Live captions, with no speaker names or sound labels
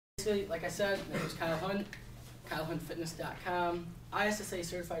Basically, like I said, my name is Kyle Hunt, KyleHuntFitness.com, ISSA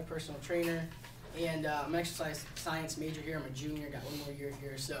certified personal trainer, and I'm an exercise science major here. I'm a junior, got one more year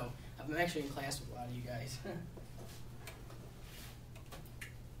here, so I'm actually in class with a lot of you guys.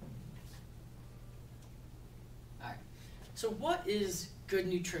 Alright, so what is good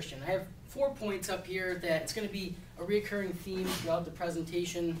nutrition? I have 4 points up here that it's going to be a recurring theme throughout the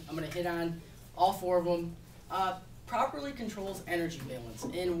presentation. I'm going to hit on all 4 of them. Properly controls energy balance,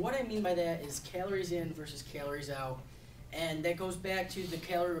 and what I mean by that is calories in versus calories out, and that goes back to the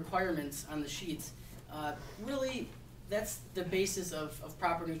calorie requirements on the sheets. Really, that's the basis of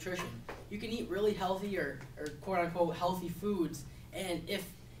proper nutrition. You can eat really healthy or quote-unquote healthy foods, and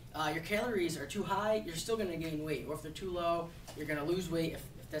if your calories are too high, you're still going to gain weight, or if they're too low, you're going to lose weight if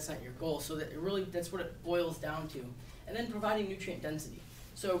that's not your goal. So that that's what it boils down to. And then providing nutrient density.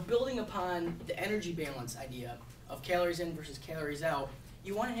 So building upon the energy balance idea of calories in versus calories out,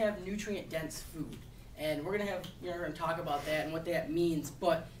 you want to have nutrient-dense food. And we're going to we're going to talk about that and what that means,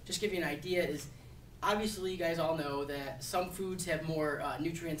 but just give you an idea is, obviously you guys all know that some foods have more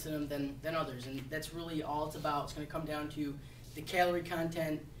nutrients in them than others, and that's really all it's about. It's going to come down to the calorie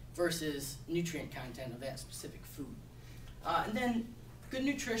content versus nutrient content of that specific food. And then good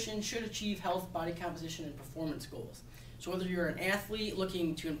nutrition should achieve health, body composition, and performance goals. So whether you're an athlete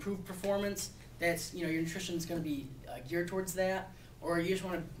looking to improve performance, that's, your nutrition is going to be geared towards that, or you just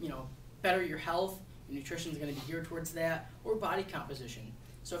want to, better your health, your nutrition is going to be geared towards that, or body composition.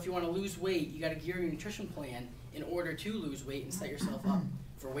 So if you want to lose weight, you got to gear your nutrition plan in order to lose weight and set yourself up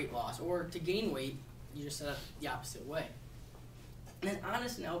for weight loss, or to gain weight, you just set up the opposite way. And then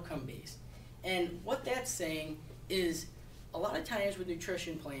honest and outcome based. And what that's saying is, a lot of times with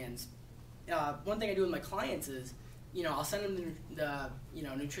nutrition plans, one thing I do with my clients is, I'll send them the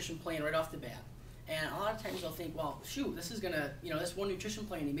nutrition plan right off the bat. And a lot of times they'll think, well, shoot, this is gonna, this one nutrition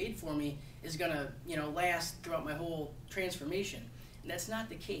plan he made for me is gonna, last throughout my whole transformation. And that's not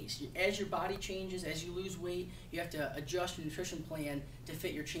the case. As your body changes, as you lose weight, you have to adjust your nutrition plan to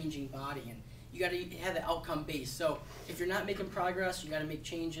fit your changing body. And you got to have the outcome based. So if you're not making progress, you got to make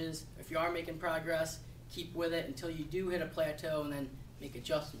changes. If you are making progress, keep with it until you do hit a plateau and then make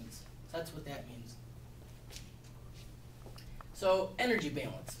adjustments. So that's what that means. So energy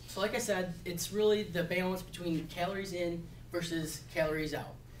balance. So like I said, it's really the balance between calories in versus calories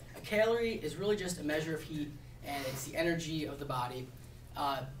out. A calorie is really just a measure of heat, and it's the energy of the body.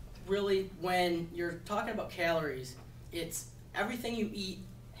 Really, when you're talking about calories, it's everything you eat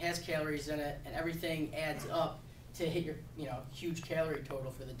has calories in it, and everything adds up to hit your huge calorie total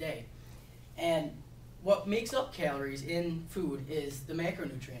for the day. And what makes up calories in food is the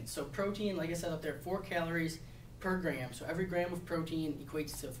macronutrients. So protein, like I said up there, 4 calories per gram. So every gram of protein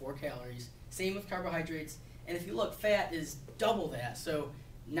equates to 4 calories. Same with carbohydrates. And if you look, fat is double that, so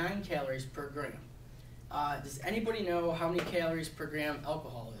 9 calories per gram. Does anybody know how many calories per gram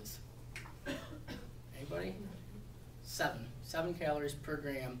alcohol is? Anybody? 7. 7 calories per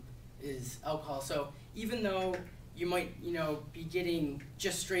gram is alcohol. So even though you might, be getting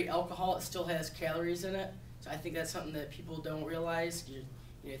just straight alcohol, it still has calories in it. So I think that's something that people don't realize.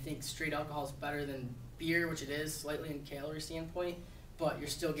 You think straight alcohol is better than beer, which it is slightly in calorie standpoint, but you're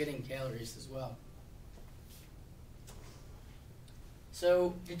still getting calories as well.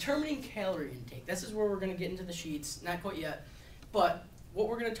 So determining calorie intake. This is where we're going to get into the sheets, not quite yet, but what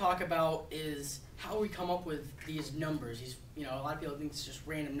we're going to talk about is how we come up with these numbers. These, a lot of people think it's just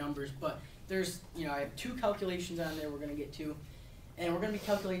random numbers, but there's, I have 2 calculations on there we're going to get to, and we're going to be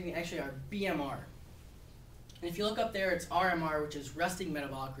calculating actually our BMR. And if you look up there, it's RMR, which is resting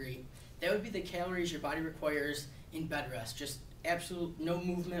metabolic rate. That would be the calories your body requires in bed rest, just absolute no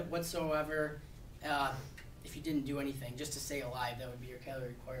movement whatsoever. If you didn't do anything, just to stay alive, that would be your calorie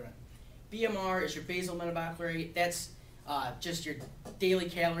requirement. BMR is your basal metabolic rate. That's just your daily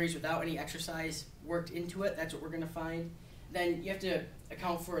calories without any exercise worked into it. That's what we're going to find. Then you have to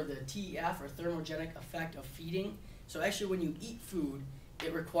account for the TEF, or thermogenic effect of feeding. So actually when you eat food,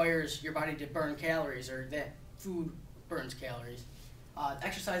 it requires your body to burn calories, or that food burns calories.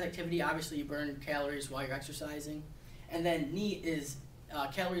 Exercise activity, obviously you burn calories while you're exercising. And then NEAT is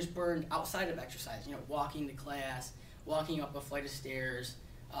calories burned outside of exercise, walking to class, walking up a flight of stairs,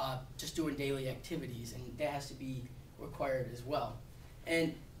 just doing daily activities, and that has to be required as well.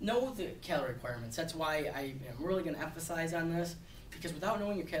 And know the calorie requirements. That's why I am really going to emphasize on this, because without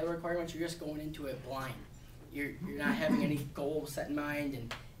knowing your calorie requirements, you're just going into it blind. You're not having any goal set in mind,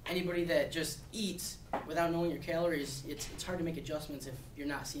 and anybody that just eats without knowing your calories, it's hard to make adjustments if you're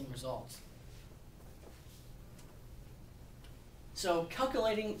not seeing results. So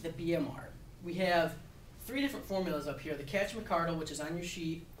calculating the BMR, we have three different formulas up here: the Catch-McCardle, which is on your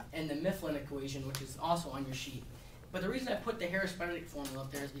sheet, and the Mifflin equation, which is also on your sheet. But the reason I put the Harris-Benedict formula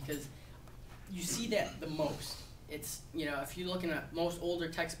up there is because you see that the most. It's, you know, if you're looking at most older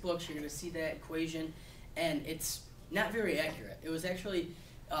textbooks, you're going to see that equation, and it's not very accurate. It was actually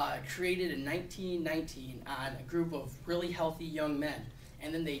created in 1919 on a group of really healthy young men,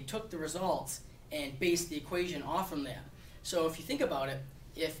 and then they took the results and based the equation off from that. So if you think about it,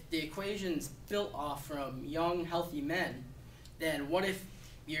 if the equation's built off from young, healthy men, then what if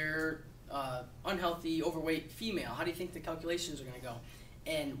you're unhealthy, overweight female? How do you think the calculations are going to go?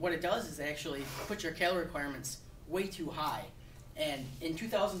 And what it does is actually put your calorie requirements way too high. And in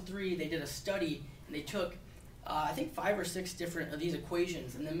 2003, they did a study, and they took, I think, 5 or 6 different of these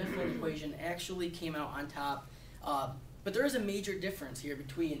equations, and the Mifflin equation actually came out on top. But there is a major difference here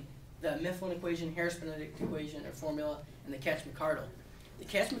between the Mifflin equation, Harris-Benedict equation, or formula, and the Catch-McCardle. The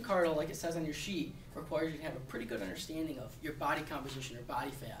Catch-McCardle, like it says on your sheet, requires you to have a pretty good understanding of your body composition or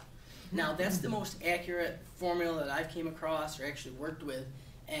body fat. Now, that's the most accurate formula that I've came across or actually worked with,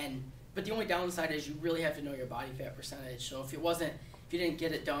 but the only downside is you really have to know your body fat percentage. So if you didn't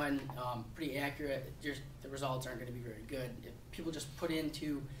get it done pretty accurate, the results aren't going to be very good. If people just put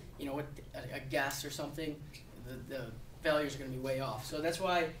into, you know, a guess or something, the values are going to be way off. So that's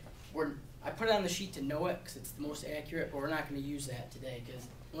why I put it on the sheet to know it, because it's the most accurate, but we're not going to use that today, because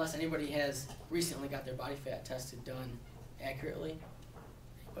unless anybody has recently got their body fat tested done accurately.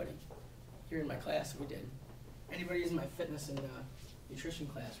 Anybody? Here in my class, we did. Anybody in my fitness and nutrition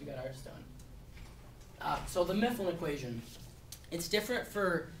class, we got ours done. So the Mifflin equation, it's different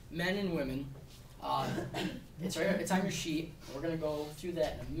for men and women. It's on your sheet. We're going to go through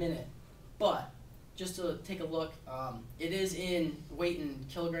that in a minute. But just to take a look, it is in weight in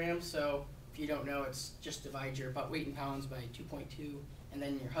kilograms. So if you don't know, it's just divide your weight in pounds by 2.2, and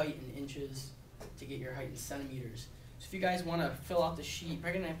then your height in inches to get your height in centimeters. So if you guys want to fill out the sheet, you're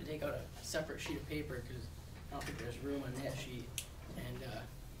probably going to have to take out a separate sheet of paper, because I don't think there's room on that sheet. And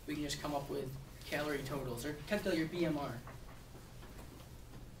we can just come up with calorie totals, or calculate your BMR.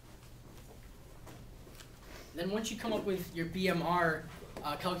 Then once you come up with your BMR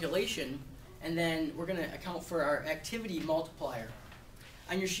calculation, and then we're going to account for our activity multiplier.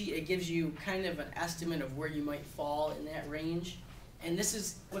 On your sheet, it gives you kind of an estimate of where you might fall in that range. And this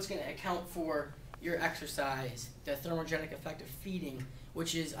is what's going to account for your exercise, the thermogenic effect of feeding,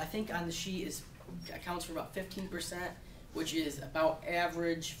 which is, I think on the sheet, accounts for about 15%, which is about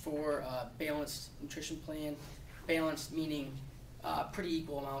average for a balanced nutrition plan. Balanced meaning pretty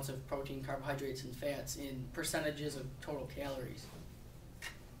equal amounts of protein, carbohydrates, and fats in percentages of total calories.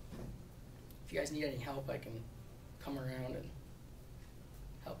 If you guys need any help, I can come around and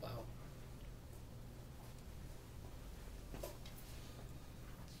help out.